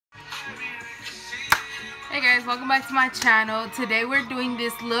Guys, welcome back to my channel. Today we're doing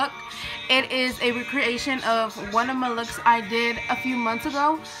this look. It is a recreation of one of my looks I did a few months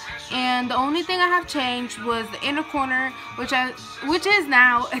ago, and the only thing I have changed was the inner corner, which is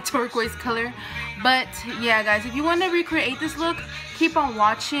now a turquoise color. But yeah guys, if you want to recreate this look, keep on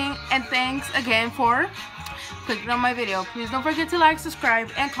watching, and thanks again for clicking on my video. Please don't forget to like, subscribe,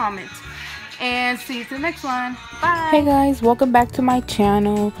 and comment, and see you to the next one. Bye. Hey guys, welcome back to my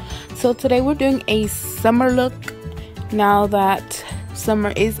channel. So today we're doing a summer look now that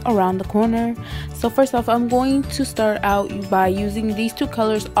summer is around the corner. So first off, I'm going to start out by using these two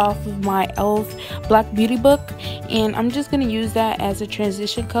colors off of my e.l.f. Black Beauty book, and I'm just going to use that as a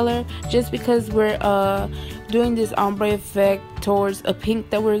transition color just because we're doing this ombre effect towards a pink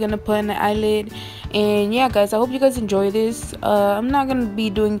that we're going to put in the eyelid. And yeah guys, I hope you guys enjoy this. I'm not going to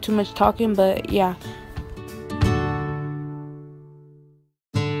be doing too much talking, but yeah.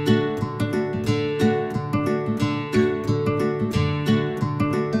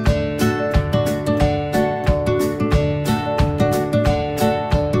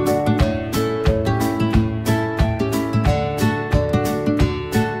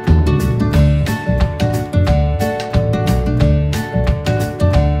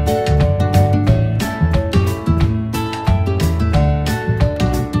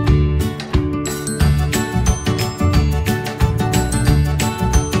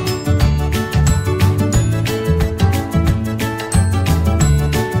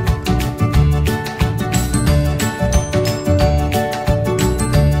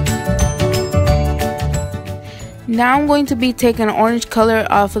 Now I'm going to be taking an orange color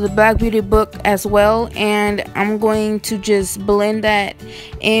off of the Black Beauty book as well, and I'm going to just blend that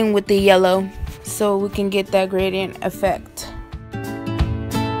in with the yellow so we can get that gradient effect.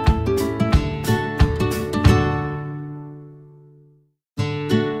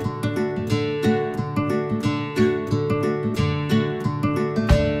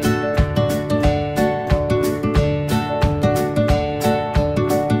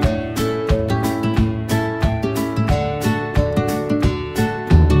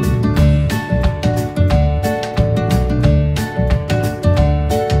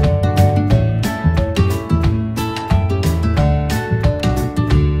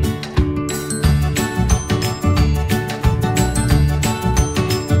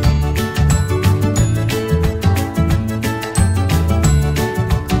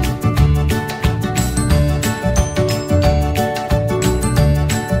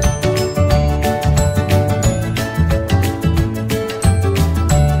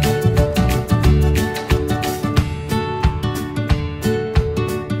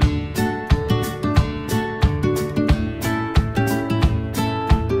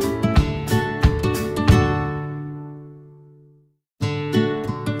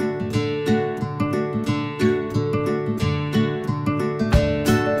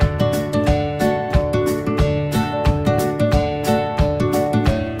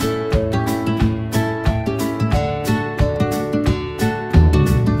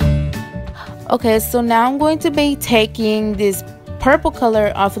 Okay, so now I'm going to be taking this purple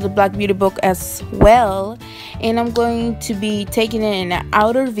color off of the Black Beauty book as well, and I'm going to be taking it in an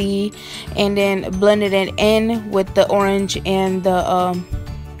outer V and then blending it in with the orange and the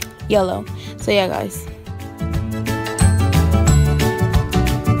yellow. So yeah guys.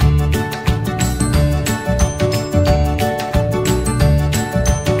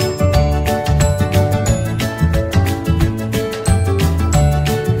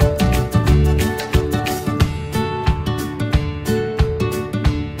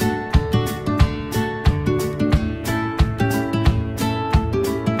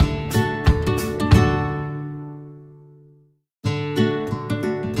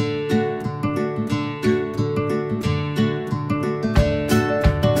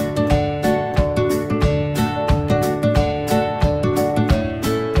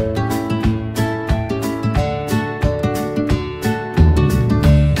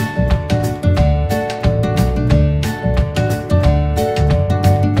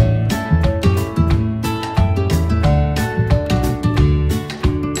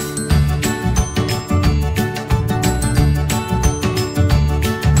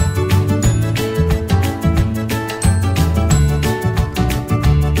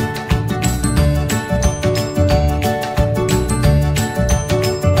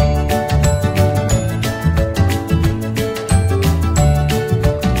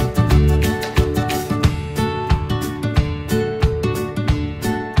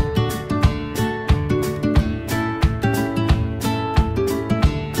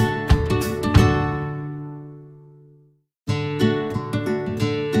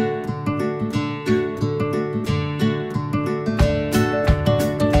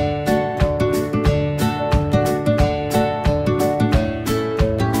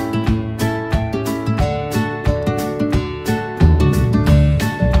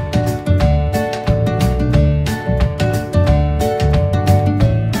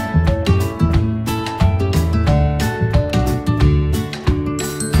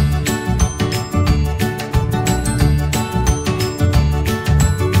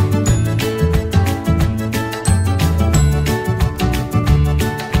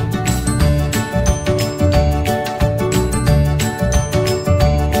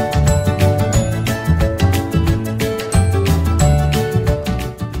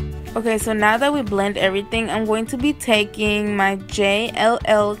 Okay, so now that we blend everything, I'm going to be taking my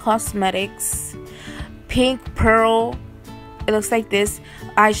JLL Cosmetics Pink Pearl, it looks like this,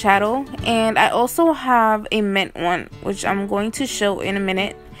 eyeshadow, and I also have a mint one which I'm going to show in a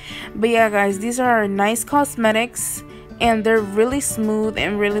minute. But yeah guys, these are nice cosmetics and they're really smooth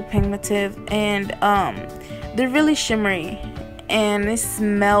and really pigmented, and they're really shimmery and they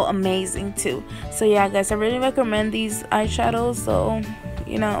smell amazing too. So yeah guys, I really recommend these eyeshadows. So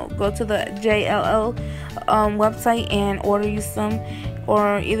you know, go to the JLL website and order you some,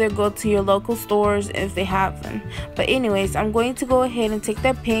 or either go to your local stores if they have them. But anyways, I'm going to go ahead and take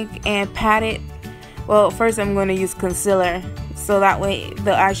that pink and pat it. Well, first I'm going to use concealer so that way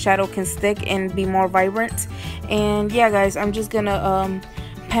the eyeshadow can stick and be more vibrant. And yeah guys, I'm just gonna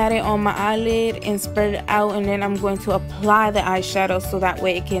pat it on my eyelid and spread it out, and then I'm going to apply the eyeshadow so that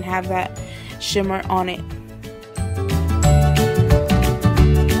way it can have that shimmer on it.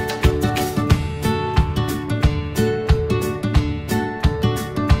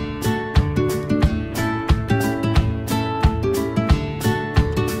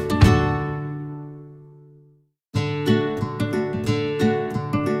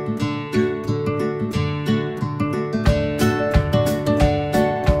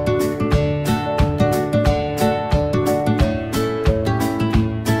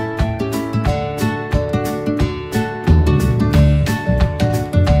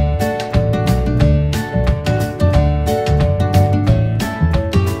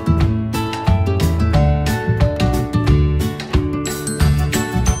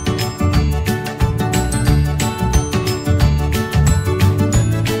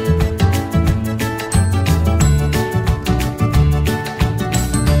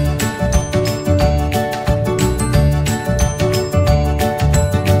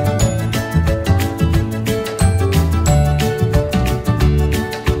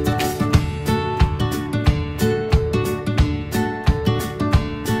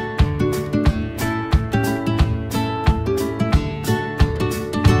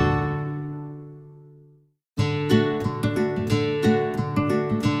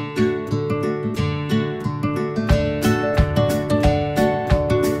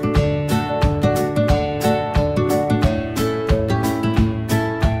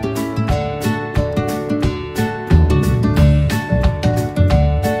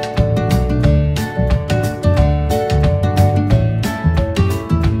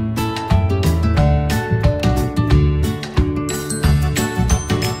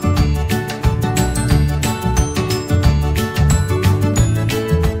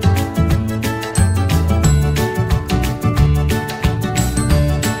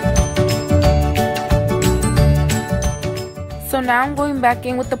 So now I'm going back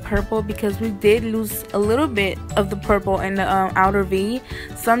in with the purple because we did lose a little bit of the purple in the outer V.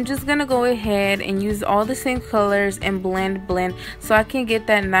 So I'm just gonna go ahead and use all the same colors and blend so I can get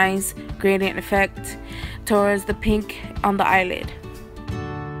that nice gradient effect towards the pink on the eyelid.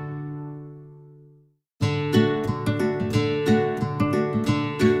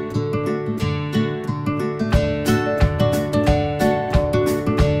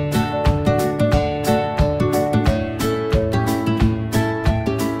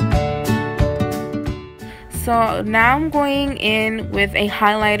 So now I'm going in with a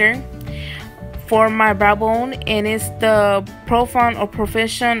highlighter for my brow bone, and it's the Profound or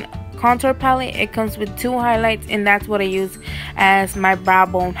Profession contour palette. It comes with 2 highlights, and that's what I use as my brow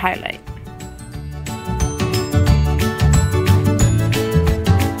bone highlight.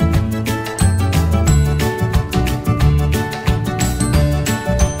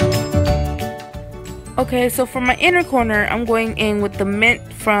 Okay, so for my inner corner, I'm going in with the mint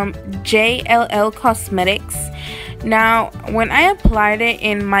from JLL Cosmetics. Now, when I applied it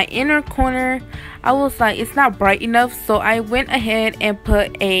in my inner corner, I was like, it's not bright enough, so I went ahead and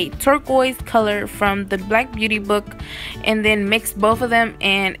put a turquoise color from the Black Beauty book and then mixed both of them,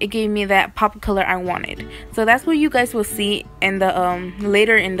 and it gave me that pop color I wanted. So that's what you guys will see in the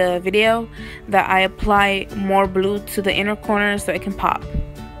later in the video, that I apply more blue to the inner corner so it can pop.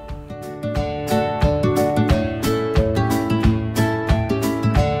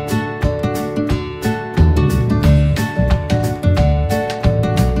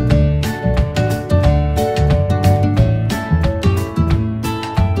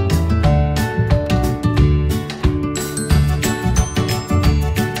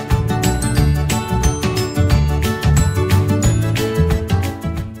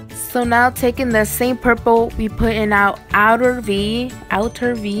 So now taking the same purple we put in our outer V,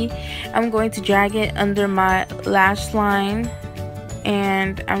 I'm going to drag it under my lash line,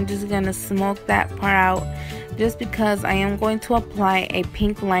 and I'm just gonna smoke that part out just because I am going to apply a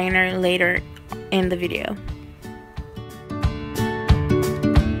pink liner later in the video.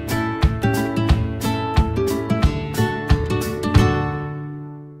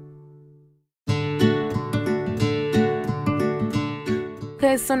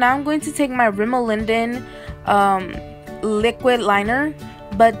 Okay, so now I'm going to take my Rimmel London liquid liner,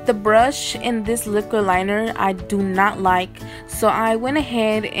 but the brush in this liquid liner I do not like, so I went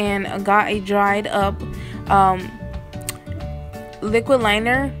ahead and got a dried up liquid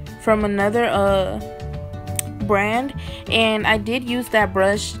liner from another brand, and I did use that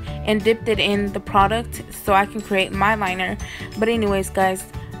brush and dipped it in the product so I can create my liner. But anyways guys,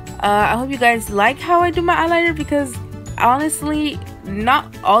 I hope you guys like how I do my eyeliner, because honestly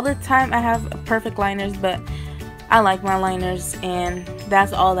not all the time I have perfect liners, but I like my liners and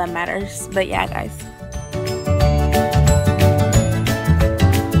that's all that matters. But yeah guys,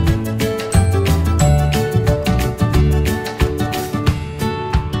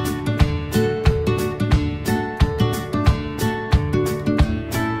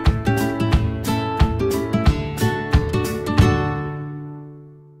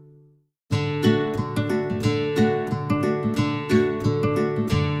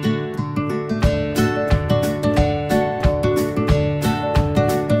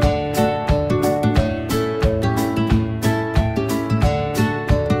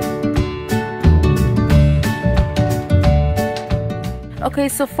 okay,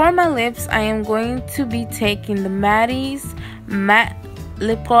 so for my lips, I am going to be taking the Maddie's matte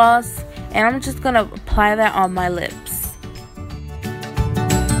lip gloss, and I'm just gonna apply that on my lips.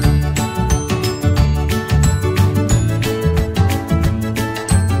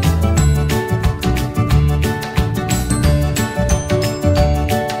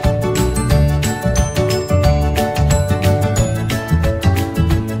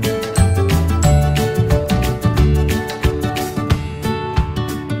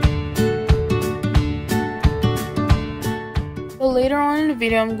 Later on in the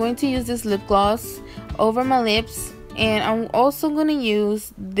video, I'm going to use this lip gloss over my lips, and I'm also going to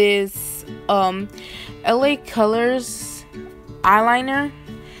use this LA Colors eyeliner,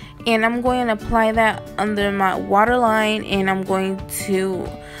 and I'm going to apply that under my waterline, and I'm going to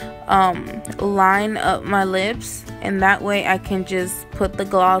line up my lips, and that way I can just put the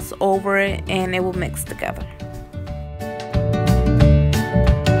gloss over it and it will mix together.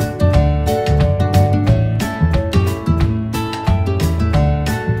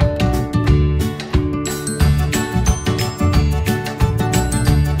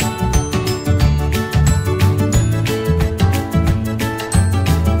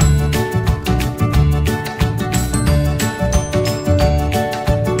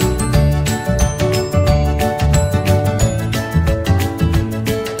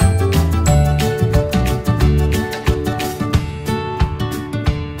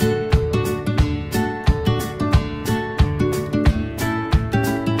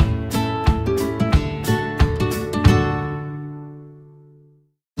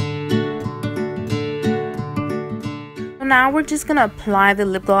 Now we're just gonna apply the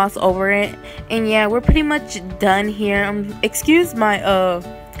lip gloss over it, and yeah, we're pretty much done here. Excuse my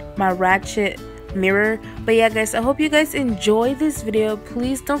my ratchet mirror, but yeah guys, I hope you guys enjoy this video.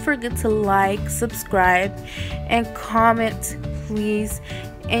 Please don't forget to like, subscribe, and comment please.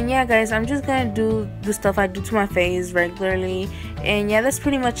 And yeah guys, I'm just gonna do the stuff I do to my face regularly, and yeah, that's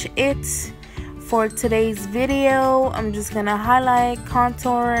pretty much it for today's video. I'm just gonna highlight,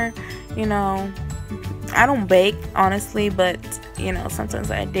 contour, you know, I don't bake honestly, but you know,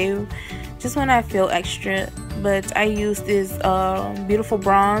 sometimes I do just when I feel extra. But I use this beautiful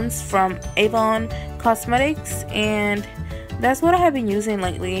bronze from Avon Cosmetics, and that's what I have been using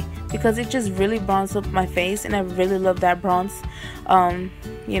lately because it just really bronzes up my face, and I really love that bronze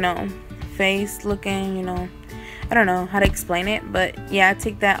you know, face looking, you know, I don't know how to explain it, but yeah, I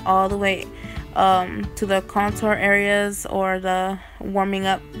take that all the way to the contour areas or the warming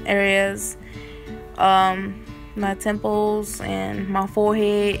up areas, my temples and my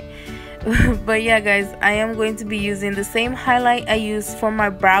forehead. But yeah guys, I am going to be using the same highlight I use for my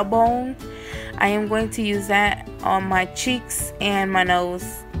brow bone. I am going to use that on my cheeks and my nose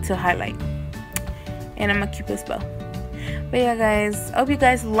to highlight, and I'm a cupid's bow. But yeah guys, I hope you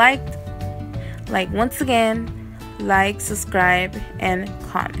guys liked. Once again, like, subscribe, and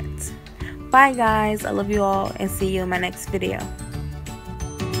comment. Bye guys, I love you all, and see you in my next video.